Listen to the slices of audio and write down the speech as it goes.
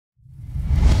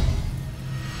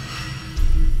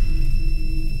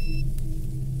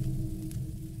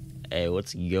Hey,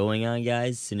 what's going on,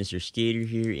 guys? Sinister Skater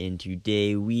here, and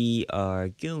today we are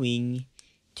going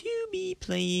to be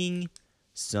playing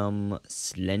some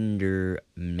Slender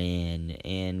Man.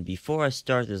 And before I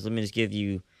start this, let me just give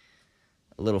you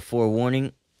a little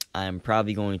forewarning. I'm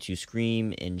probably going to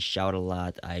scream and shout a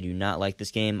lot. I do not like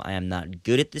this game. I am not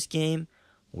good at this game.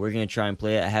 We're going to try and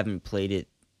play it. I haven't played it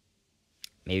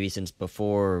maybe since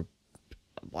before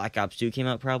Black Ops 2 came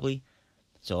out, probably.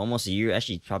 So almost a year.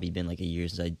 Actually, it's probably been like a year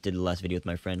since I did the last video with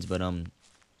my friends. But I'm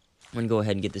gonna go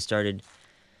ahead and get this started.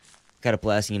 Got a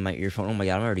blasting in my earphone. Oh my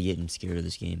god, I'm already getting scared of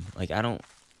this game. Like I don't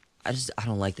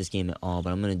like this game at all.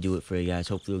 But I'm gonna do it for you guys.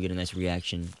 Hopefully, we'll get a nice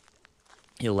reaction.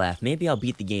 You'll laugh. Maybe I'll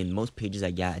beat the game. Most pages I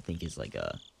got, I think, is like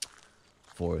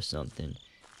 4 or something.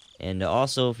 And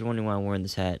also, if you're wondering why I'm wearing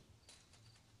this hat,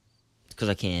 it's because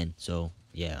I can. So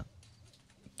yeah,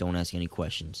 don't ask any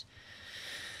questions.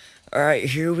 Alright,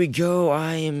 here we go.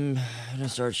 I am gonna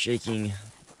start shaking.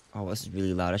 Oh, this is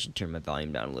really loud. I should turn my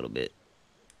volume down a little bit.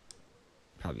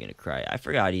 Probably gonna cry. I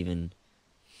forgot even.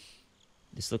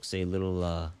 This looks a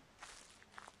little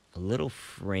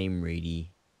frame ratey.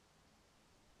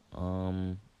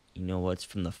 You know what? It's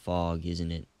from the fog,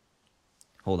 isn't it?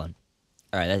 Hold on.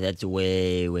 Alright, that's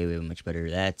way much better.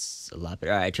 That's a lot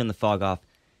better. Alright, I turned the fog off,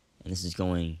 and this is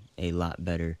going a lot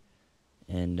better.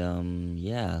 And,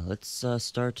 yeah, let's,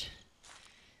 start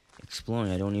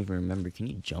exploring. I don't even remember. Can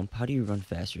you jump? How do you run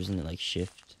faster? Isn't it like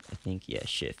shift? I think, yeah,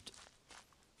 shift.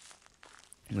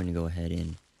 I'm gonna go ahead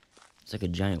and... It's like a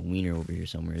giant wiener over here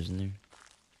somewhere, isn't there?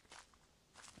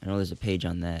 I know there's a page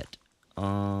on that.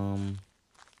 And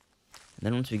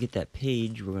then once we get that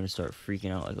page, we're gonna start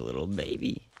freaking out like a little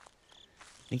baby.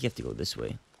 I think you have to go this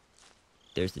way.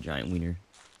 There's the giant wiener.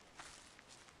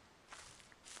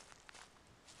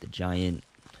 The giant...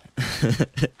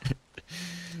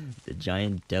 the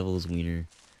giant devil's wiener.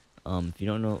 If you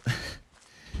don't know...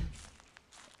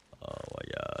 Oh my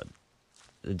god.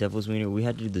 The devil's wiener, we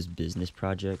had to do this business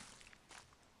project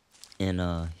in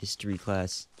history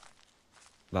class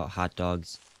about hot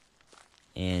dogs.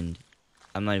 And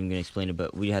I'm not even going to explain it,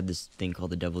 but we had this thing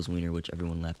called the devil's wiener, which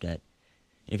everyone laughed at.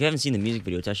 And if you haven't seen the music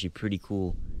video, it's actually pretty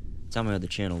cool. It's on my other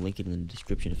channel. Link it in the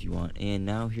description if you want. And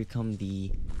now here come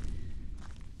the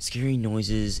scary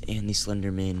noises and the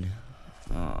Slenderman.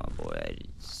 Oh boy,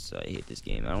 I hate this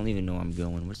game. I don't even know where I'm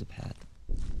going. Where's the path?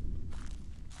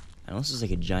 I know this is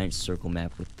like a giant circle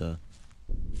map with the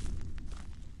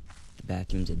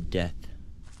bathrooms of death.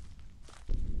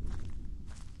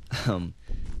 In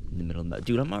the middle of the...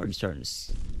 Dude, I'm already starting to...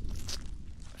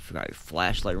 I forgot your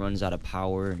flashlight runs out of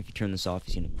power, and if you turn this off,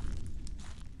 he's gonna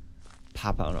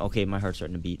pop out. Okay, my heart's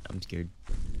starting to beat. I'm scared.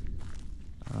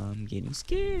 I'm getting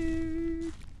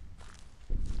scared.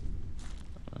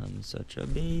 I'm such a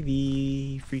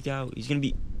baby. Freak out. He's gonna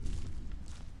be...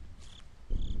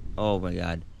 Oh my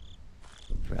god.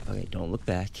 Okay, don't look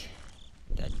back.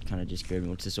 That kind of just scared me.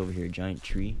 What's this over here? A giant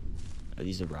tree? Oh,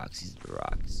 these are rocks. These are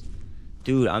rocks.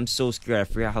 Dude, I'm so scared. I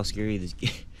forgot how scary this game...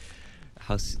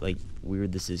 How, like,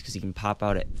 weird this is. Because he can pop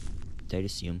out at... Did I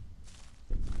just see him?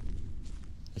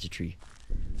 That's a tree.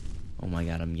 Oh my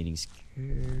god, I'm getting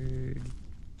scared.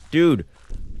 Dude!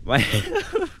 My...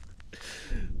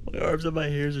 My arms and my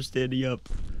hairs are standing up.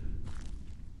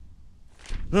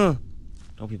 Huh.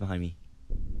 Don't be behind me.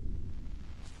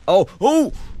 Oh!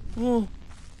 Oh! Oh!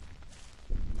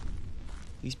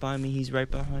 He's behind me. He's right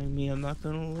behind me. I'm not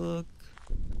gonna look.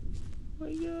 Oh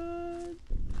my god.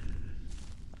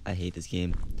 I hate this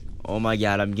game. Oh my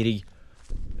god, I'm getting...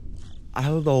 I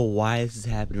don't know why this is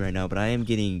happening right now, but I am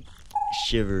getting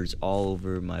shivers all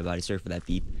over my body. Sorry for that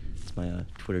beep. It's my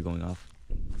Twitter going off.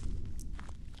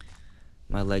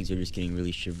 My legs are just getting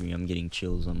really shivery. I'm getting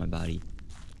chills on my body.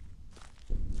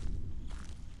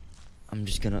 I'm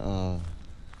just gonna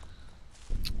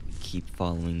keep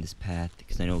following this path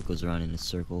because I know it goes around in a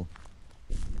circle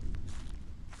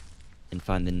and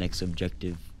find the next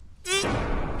objective.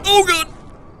 Oh god!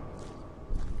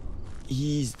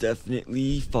 He's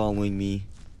definitely following me.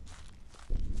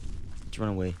 Let's run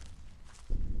away.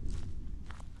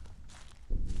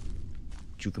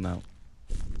 Juke him out.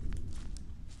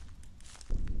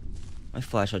 My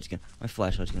flashlight's gonna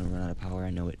run out of power.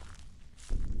 I know it.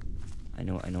 I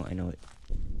know it.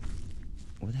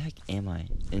 Where the heck am I?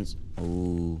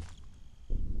 Oh.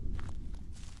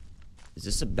 Is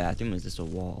this a bathroom or is this a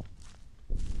wall?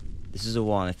 This is a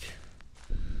wall. I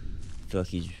feel like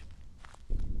he's...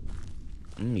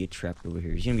 I'm gonna get trapped over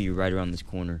here. He's gonna be right around this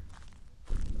corner.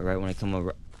 Or right when I come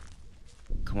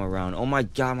around. Oh my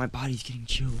god, my body's getting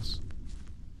chills.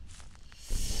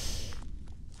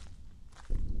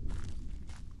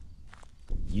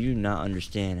 You do not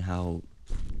understand how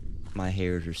my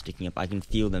hairs are sticking up. I can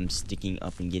feel them sticking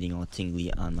up and getting all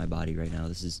tingly on my body right now.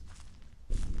 This is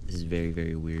very,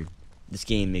 very weird. This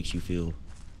game makes you feel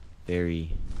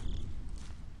very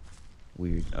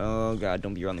weird. Oh god,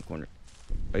 don't be around the corner.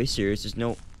 Are you serious? There's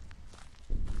no...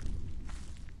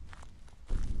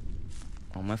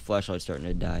 Oh, my flashlight's starting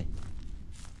to die.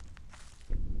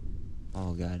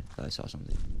 Oh god, I thought I saw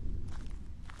something.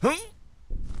 Huh?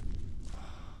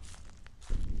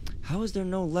 How is there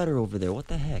no letter over there? What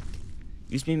the heck?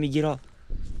 You just made me get all...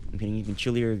 I'm getting even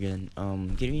chillier again.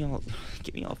 Get me all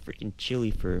freaking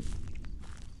chilly for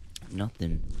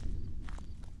nothing.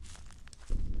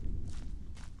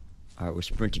 Alright, we're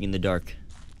sprinting in the dark.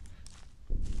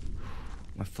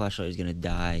 My flashlight is gonna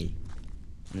die.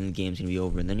 And then the game's gonna be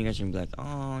over. And then you guys are gonna be like,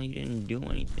 oh, you didn't do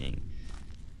anything.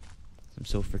 I'm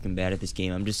so freaking bad at this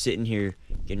game. I'm just sitting here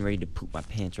getting ready to poop my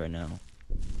pants right now.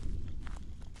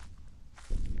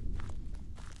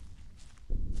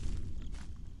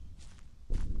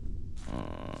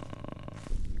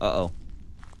 Uh-oh.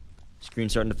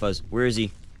 Screen's starting to fuzz. Where is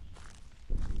he?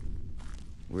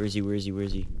 Where is he? Where is he? Where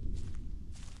is he?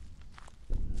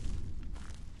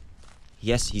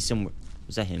 Yes, he's somewhere.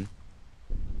 Was that him?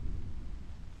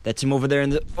 That's him over there in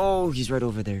the... Oh, he's right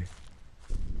over there.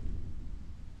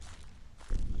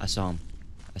 I saw him.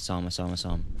 I saw him. I saw him. I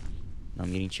saw him. Now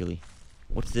I'm getting chilly.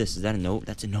 What's this? Is that a note?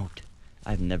 That's a note.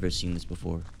 I've never seen this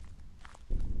before.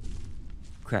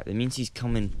 Crap, that means he's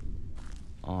coming.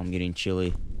 Oh, I'm getting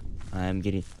chilly. I'm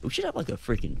getting... We should have like a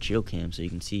freaking chill cam so you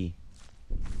can see.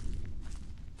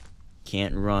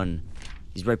 Can't run.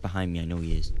 He's right behind me. I know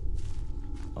he is.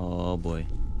 Oh boy.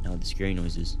 Now the scary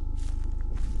noises.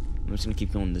 I'm just gonna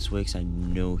keep going this way because I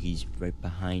know he's right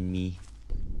behind me.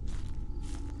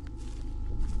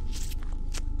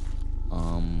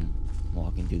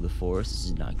 Walking through the forest. This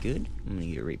is not good. I'm gonna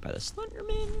get raped by the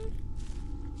Slenderman.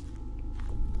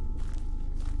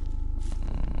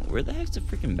 Where the heck's the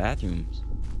freaking bathrooms?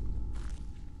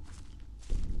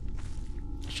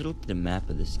 I should have looked at the map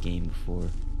of this game before.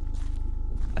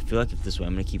 I feel like if this way,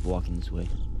 I'm gonna keep walking this way.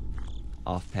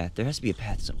 Off path. There has to be a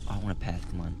path. I want a path.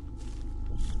 Come on.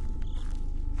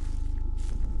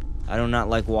 I do not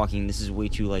like walking. This is way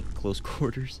too like close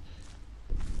quarters.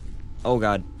 Oh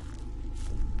god.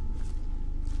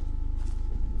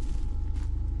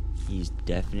 He's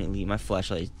definitely... My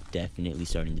flashlight is definitely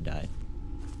starting to die.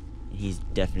 He's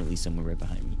definitely somewhere right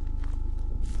behind me.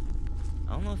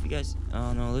 I don't know if you guys...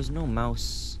 Oh no, there's no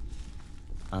mouse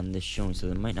on this showing, so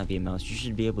there might not be a mouse. You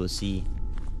should be able to see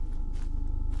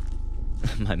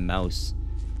my mouse.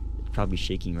 It's probably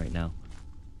shaking right now.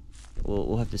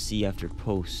 We'll have to see after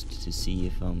post to see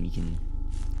if you can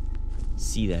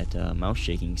see that mouse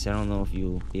shaking. Because I don't know if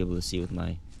you'll be able to see it with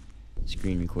my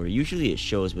screen recorder. Usually it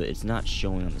shows, but it's not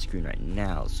showing on the screen right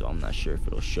now, so I'm not sure if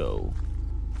it'll show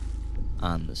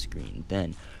on the screen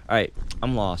then. Alright,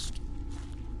 I'm lost.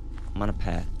 I'm on a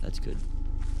path. That's good.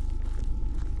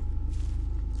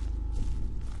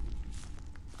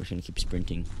 We're just gonna keep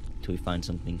sprinting until we find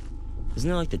something. Isn't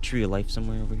there like the tree of life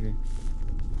somewhere over here?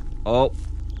 Oh!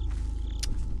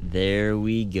 There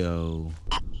we go.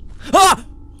 Ah!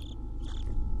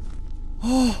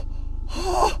 Oh!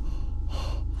 Oh!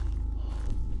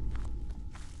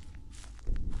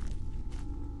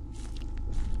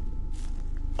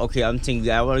 Okay, I'm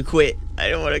tingling. I want to quit. I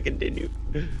don't want to continue.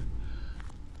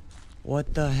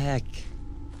 What the heck?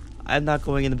 I'm not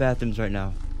going in the bathrooms right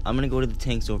now. I'm gonna go to the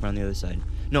tanks over on the other side.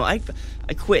 No, I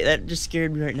quit. That just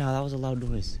scared me right now. That was a loud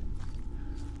noise.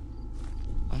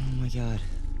 Oh my god.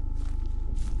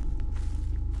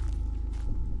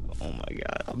 Oh my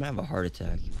god. I'm gonna have a heart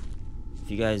attack. If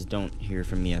you guys don't hear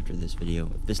from me after this video,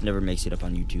 if this never makes it up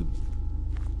on YouTube,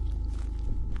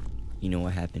 you know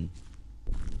what happened.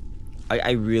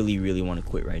 I really, really want to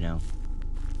quit right now.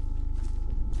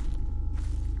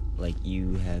 Like,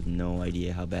 you have no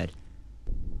idea how bad.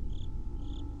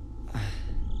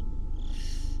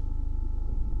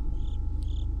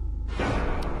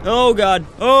 Oh god.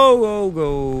 Oh,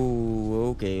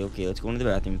 go. Okay, let's go into the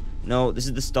bathroom. No, this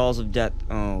is the stalls of death.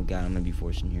 Oh god, I'm gonna be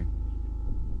forced in here.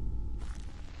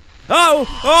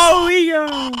 Oh,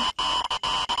 yeah.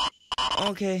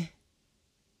 Okay.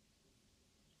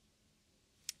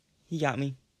 He got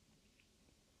me.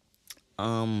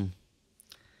 Okay,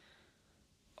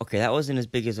 that wasn't as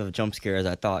big as of a jump scare as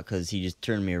I thought, because he just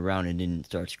turned me around and didn't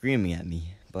start screaming at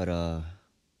me. But, I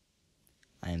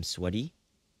am sweaty.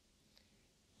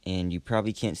 And you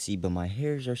probably can't see, but my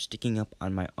hairs are sticking up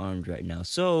on my arms right now.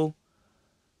 So,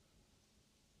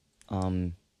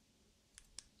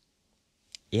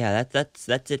 yeah,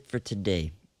 that's it for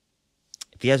today.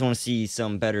 If you guys want to see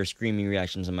some better screaming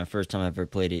reactions on my first time I ever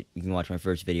played it, you can watch my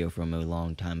first video from a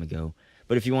long time ago.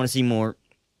 But if you want to see more,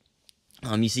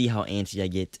 you see how antsy I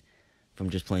get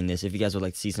from just playing this. If you guys would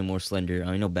like to see some more Slender,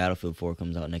 I know Battlefield 4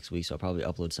 comes out next week, so I'll probably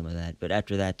upload some of that. But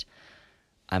after that,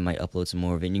 I might upload some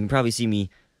more of it. And you can probably see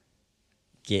me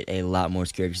get a lot more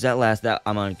scared. Because I'm not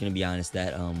going to be honest,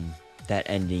 that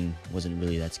ending wasn't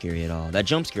really that scary at all. That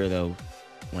jump scare, though,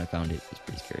 when I found it, was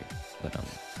pretty scary. But,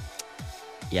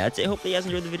 yeah, that's it. Hopefully you guys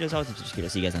enjoyed the video. So I was just going to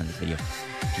see you guys on this video.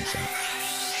 Peace out.